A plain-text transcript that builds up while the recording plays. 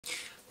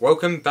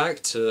Welcome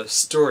back to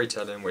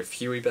Storytelling with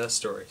Huey Bear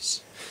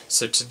Stories.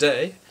 So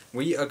today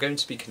we are going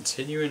to be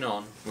continuing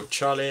on with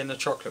Charlie and the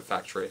Chocolate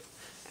Factory,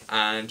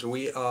 and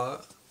we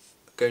are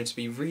going to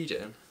be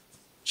reading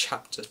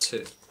Chapter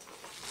 2.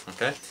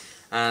 Okay?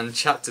 And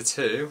Chapter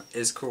 2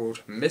 is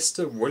called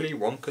Mr. Willy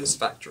Wonka's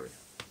Factory.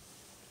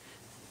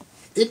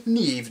 In the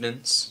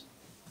evenings,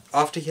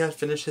 after he had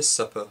finished his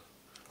supper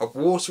of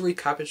watery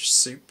cabbage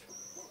soup,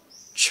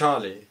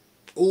 Charlie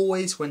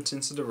always went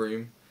into the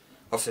room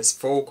of his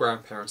 4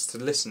 grandparents to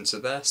listen to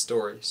their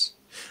stories,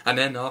 and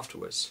then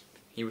afterwards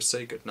he would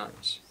say good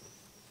night.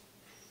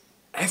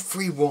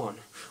 Every one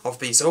of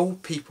these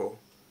old people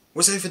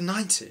was over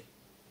 90.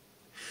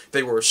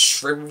 They were as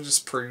shriveled as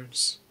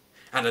prunes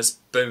and as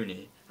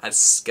bony as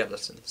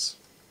skeletons.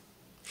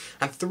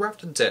 And throughout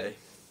the day,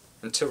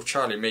 until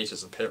Charlie made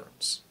his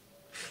appearance,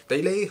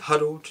 they lay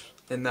huddled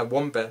in their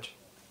one bed,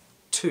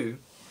 2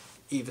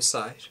 either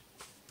side,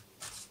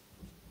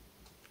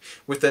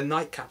 with their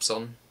nightcaps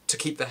on to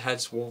keep their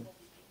heads warm,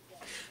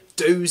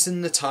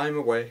 dozing the time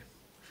away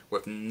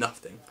with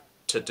nothing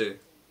to do.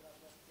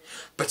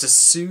 But as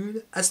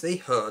soon as they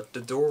heard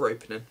the door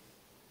opening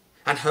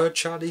and heard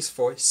Charlie's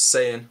voice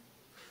saying,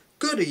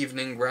 "Good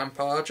evening,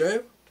 Grandpa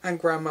Joe and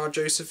Grandma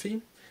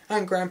Josephine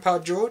and Grandpa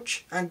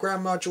George and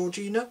Grandma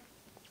Georgina,"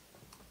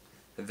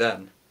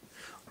 then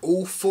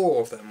all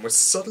 4 of them would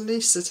suddenly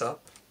sit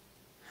up,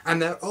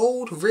 and their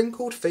old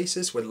wrinkled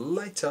faces would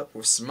light up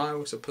with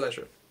smiles of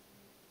pleasure,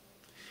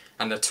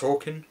 and the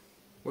talking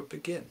would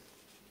begin.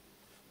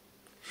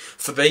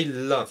 For they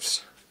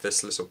loved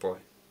this little boy.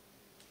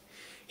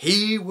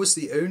 He was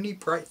the only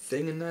bright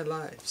thing in their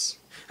lives,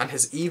 and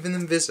his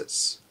evening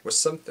visits were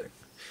something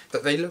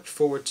that they looked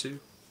forward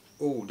to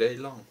all day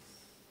long.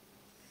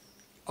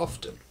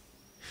 Often,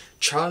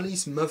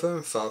 Charlie's mother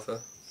and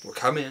father would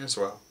come in as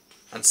well,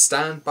 and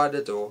stand by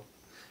the door,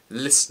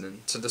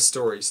 listening to the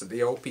stories that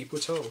the old people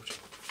told.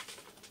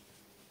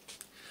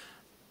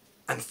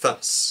 And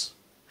thus,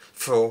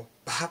 for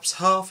perhaps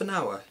half an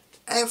hour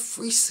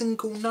every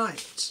single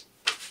night,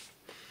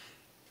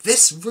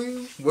 this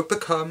room would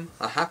become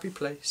a happy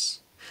place,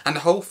 and the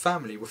whole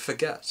family would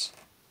forget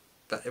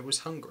that it was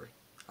hungry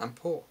and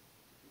poor.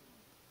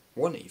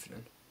 One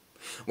evening,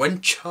 when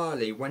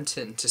Charlie went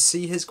in to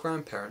see his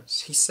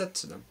grandparents, he said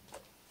to them,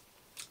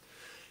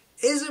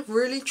 "Is it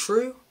really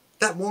true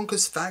that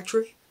Wonka's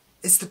factory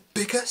is the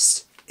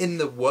biggest in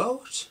the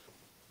world?"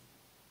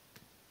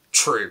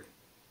 "True,"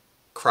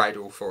 cried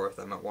all 4 of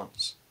them at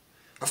once.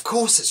 "Of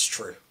course it's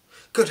true.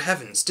 Good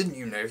heavens, didn't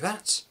you know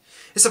that?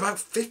 It's about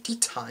 50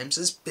 times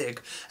as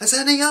big as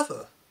any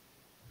other.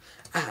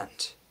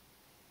 And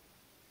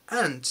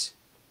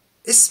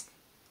is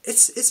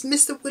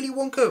Mr. Willy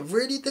Wonka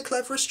really the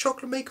cleverest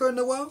chocolate maker in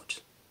the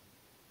world?"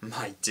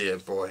 "My dear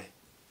boy,"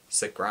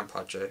 said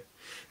Grandpa Joe,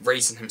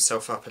 raising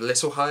himself up a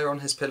little higher on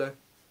his pillow,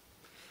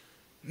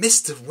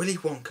 "Mr. Willy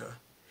Wonka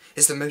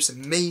is the most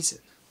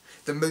amazing,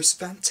 the most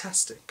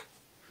fantastic,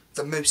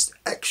 the most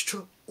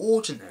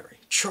extraordinary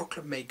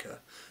chocolate maker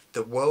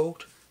the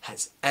world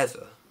has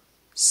ever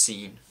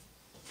seen."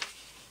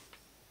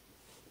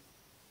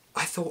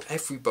 "I thought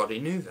everybody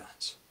knew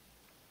that."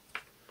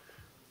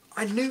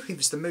 "I knew he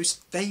was the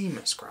most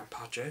famous,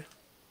 Grandpa Joe.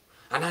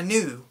 And I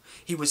knew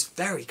he was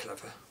very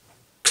clever."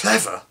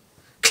 "Clever?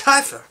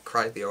 Clever!"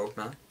 cried the old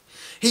man.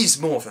 "He's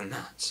more than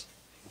that.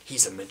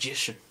 He's a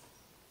magician.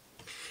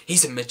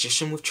 He's a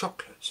magician with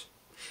chocolate.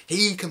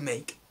 He can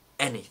make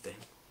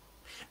anything.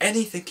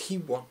 Anything he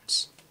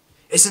wants.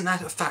 Isn't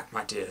that a fact,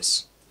 my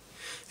dears?"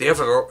 The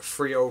other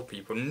 3 old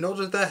people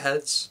nodded their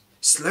heads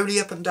slowly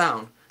up and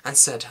down and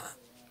said,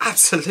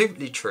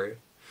 "Absolutely true.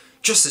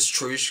 Just as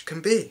true as can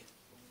be."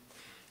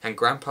 And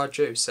Grandpa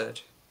Joe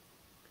said,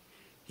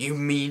 "You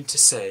mean to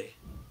say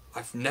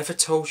I've never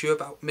told you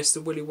about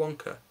Mr. Willy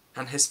Wonka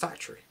and his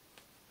factory?"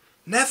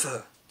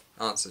 "Never,"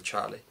 answered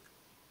Charlie.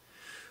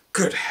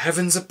 "Good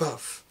heavens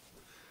above!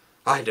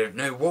 I don't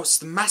know what's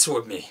the matter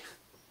with me."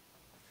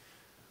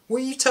 "Will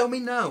you tell me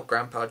now,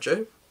 Grandpa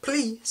Joe,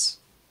 please?"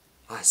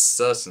 "I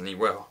certainly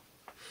will.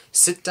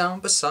 Sit down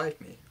beside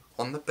me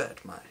on the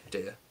bed, my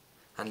dear,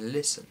 and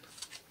listen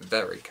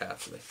very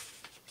carefully."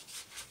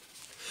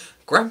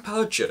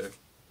 Grandpa Joe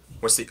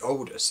was the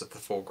oldest of the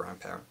 4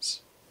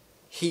 grandparents.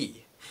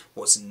 He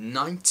was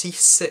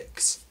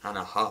 96 and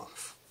a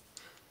half,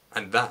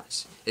 and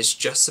that is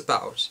just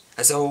about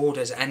as old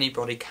as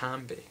anybody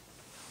can be.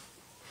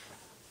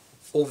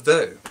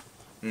 Although,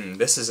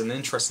 this is an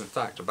interesting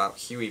fact about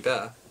Huey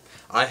Bear,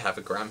 I have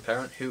a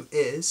grandparent who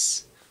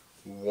is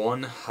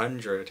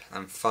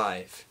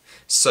 105.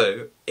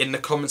 So, in the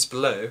comments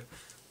below,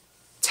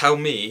 tell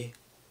me,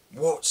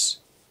 what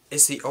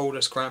is the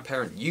oldest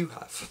grandparent you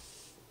have?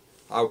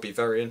 I would be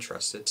very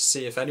interested to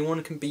see if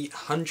anyone can beat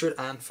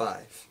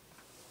 105.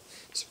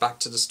 So back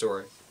to the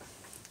story.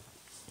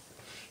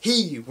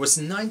 He was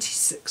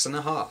 96 and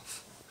a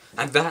half,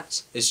 and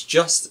that is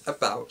just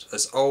about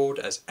as old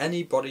as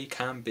anybody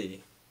can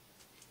be.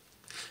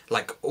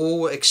 Like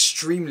all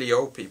extremely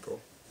old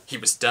people, he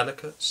was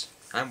delicate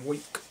and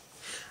weak,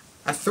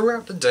 and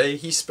throughout the day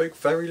he spoke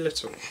very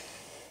little.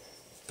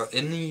 But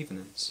in the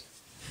evenings,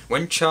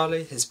 when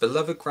Charlie, his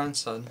beloved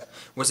grandson,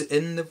 was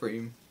in the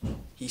room,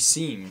 he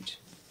seemed,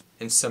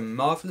 in some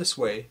marvellous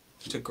way,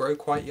 to grow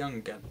quite young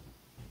again.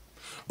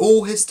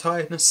 All his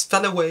tiredness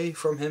fell away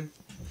from him,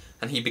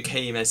 and he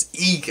became as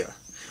eager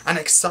and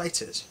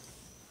excited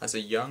as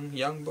a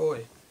young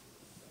boy.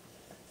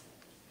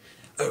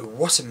 "Oh,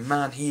 what a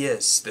man he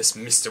is, this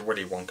Mr.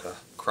 Willy Wonka,"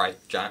 cried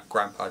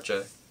Grandpa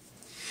Joe.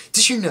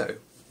 "Did you know,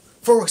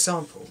 for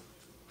example,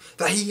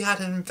 that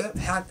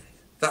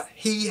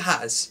he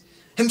has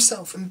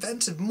himself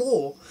invented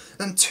more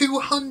than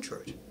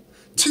 200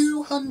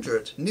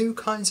 new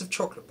kinds of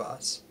chocolate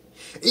bars,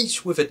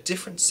 each with a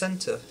different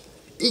centre,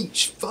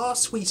 each far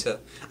sweeter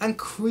and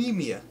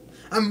creamier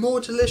and more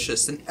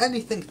delicious than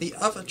anything the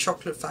other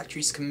chocolate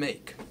factories can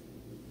make?"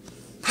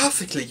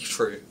 "Perfectly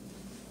true,"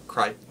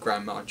 cried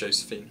Grandma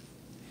Josephine.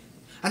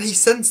 "And he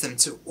sends them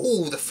to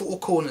all the four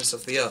corners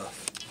of the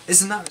earth.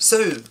 Isn't that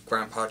so,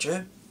 Grandpa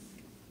Joe?"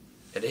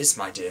 "It is,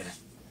 my dear.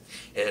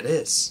 It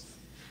is.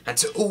 And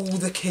to all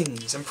the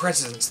kings and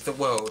presidents of the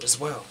world as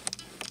well.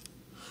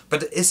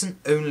 But it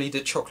isn't only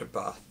the chocolate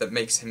bar that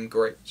makes him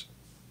great.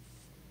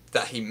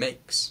 That he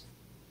makes.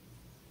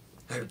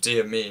 Oh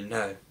dear me,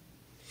 no.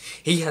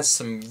 He has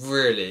some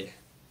really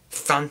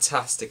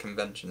fantastic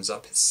inventions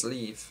up his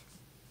sleeve.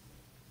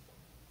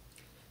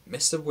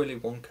 Mr. Willy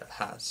Wonka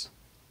has.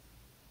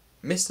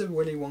 Mr.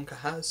 Willy Wonka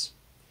has.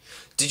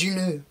 Did you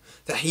know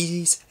that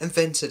he's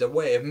invented a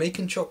way of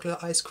making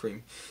chocolate ice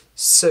cream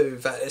so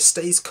that it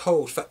stays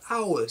cold for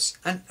hours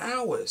and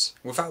hours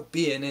without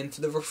being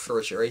into the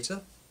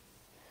refrigerator?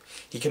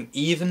 He can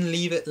even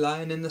leave it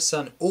lying in the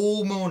sun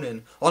all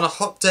morning on a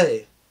hot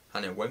day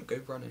and it won't go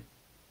runny."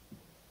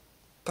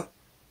 But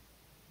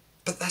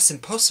that's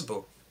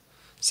impossible,"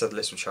 said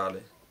little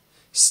Charlie,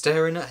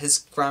 staring at his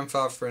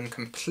grandfather in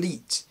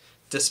complete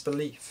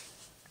disbelief.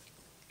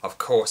 "Of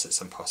course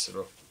it's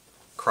impossible,"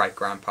 cried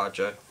Grandpa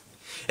Joe.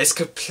 It's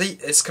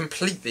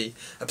completely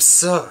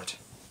absurd.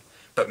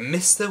 But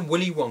Mr.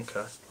 Willy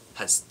Wonka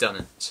has done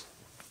it."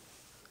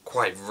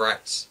 "Quite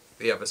right,"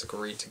 the others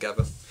agreed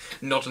together,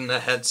 nodding their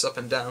heads up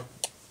and down.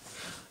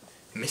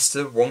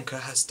 "Mr.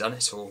 Wonka has done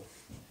it all.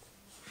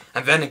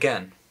 And then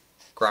again,"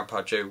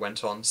 Grandpa Joe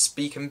went on,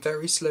 speaking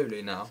very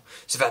slowly now,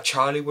 so that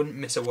Charlie wouldn't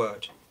miss a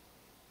word,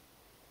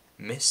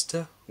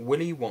 "Mr.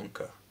 Willy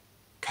Wonka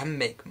can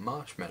make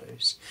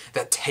marshmallows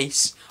that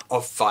taste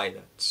of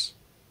violets,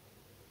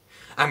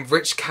 and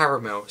rich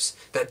caramels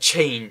that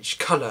change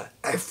colour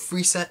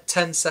every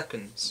 10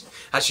 seconds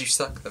as you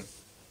suck them,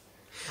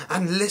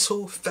 and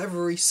little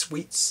feathery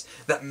sweets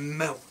that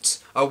melt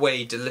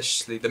away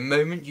deliciously the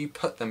moment you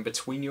put them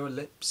between your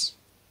lips.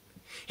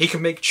 He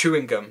can make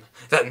chewing gum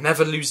that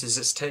never loses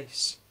its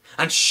taste,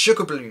 and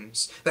sugar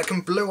balloons that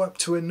can blow up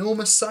to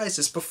enormous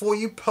sizes before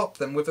you pop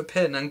them with a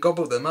pin and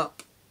gobble them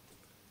up.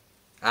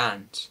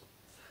 And,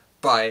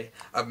 by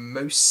a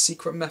most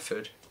secret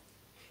method,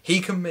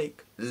 he can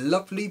make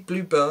lovely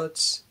blue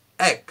birds'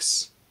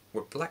 eggs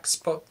with black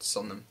spots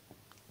on them.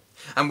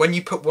 And when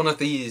you put one of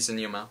these in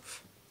your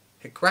mouth,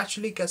 it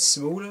gradually gets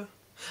smaller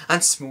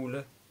and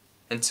smaller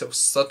until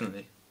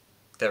suddenly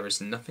there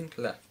is nothing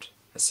left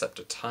except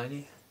a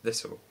tiny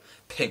little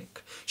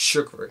pink,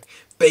 sugary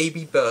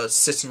baby bird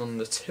sitting on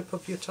the tip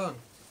of your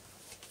tongue."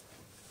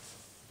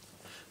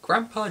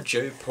 Grandpa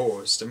Joe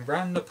paused and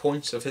ran the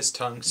point of his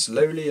tongue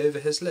slowly over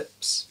his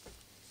lips.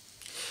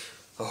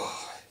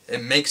 "Oh,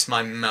 it makes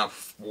my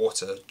mouth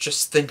water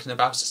just thinking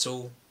about it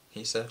all,"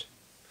 he said.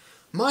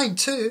 "Mine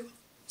too,"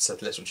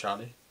 said little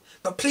Charlie.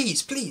 "But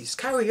please,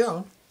 carry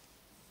on."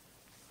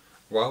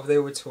 While they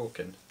were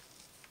talking,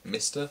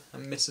 Mr.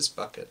 and Mrs.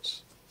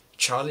 Bucket,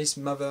 Charlie's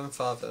mother and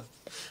father,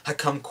 had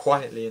come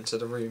quietly into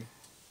the room,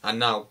 and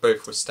now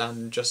both were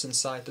standing just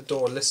inside the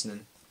door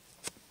listening.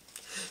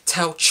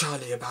 "Tell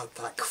Charlie about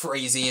that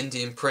crazy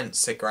Indian prince,"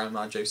 said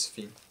Grandma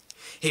Josephine.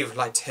 "He would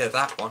like to hear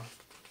that one."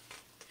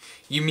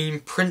 "You mean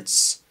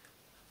Prince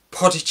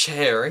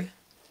Pondicherry?"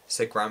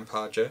 said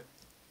Grandpa Joe,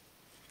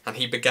 and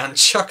he began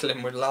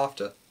chuckling with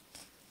laughter.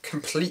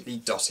 "Completely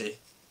dotty,"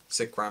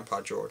 said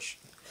Grandpa George.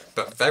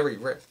 "But very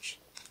rich,"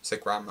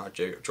 said Grandma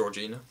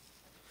Georgina.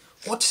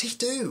 "What did he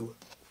do?"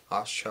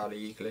 asked Charlie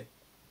eagerly.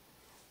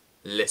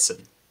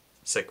 "Listen,"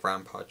 said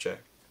Grandpa Joe.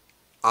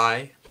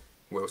 "I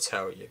will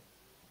tell you."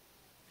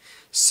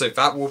 So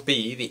that will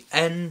be the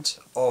end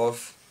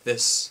of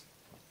this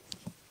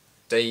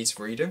day's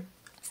reading.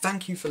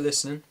 Thank you for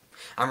listening,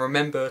 and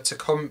remember to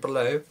comment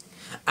below,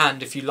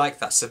 and if you like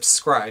that,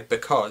 subscribe,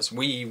 because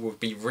we will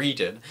be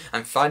reading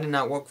and finding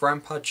out what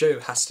Grandpa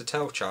Joe has to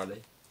tell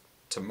Charlie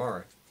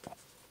tomorrow.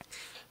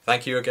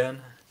 Thank you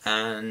again,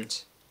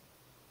 and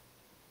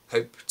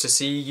hope to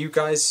see you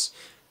guys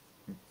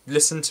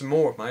listen to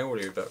more of my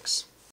audiobooks.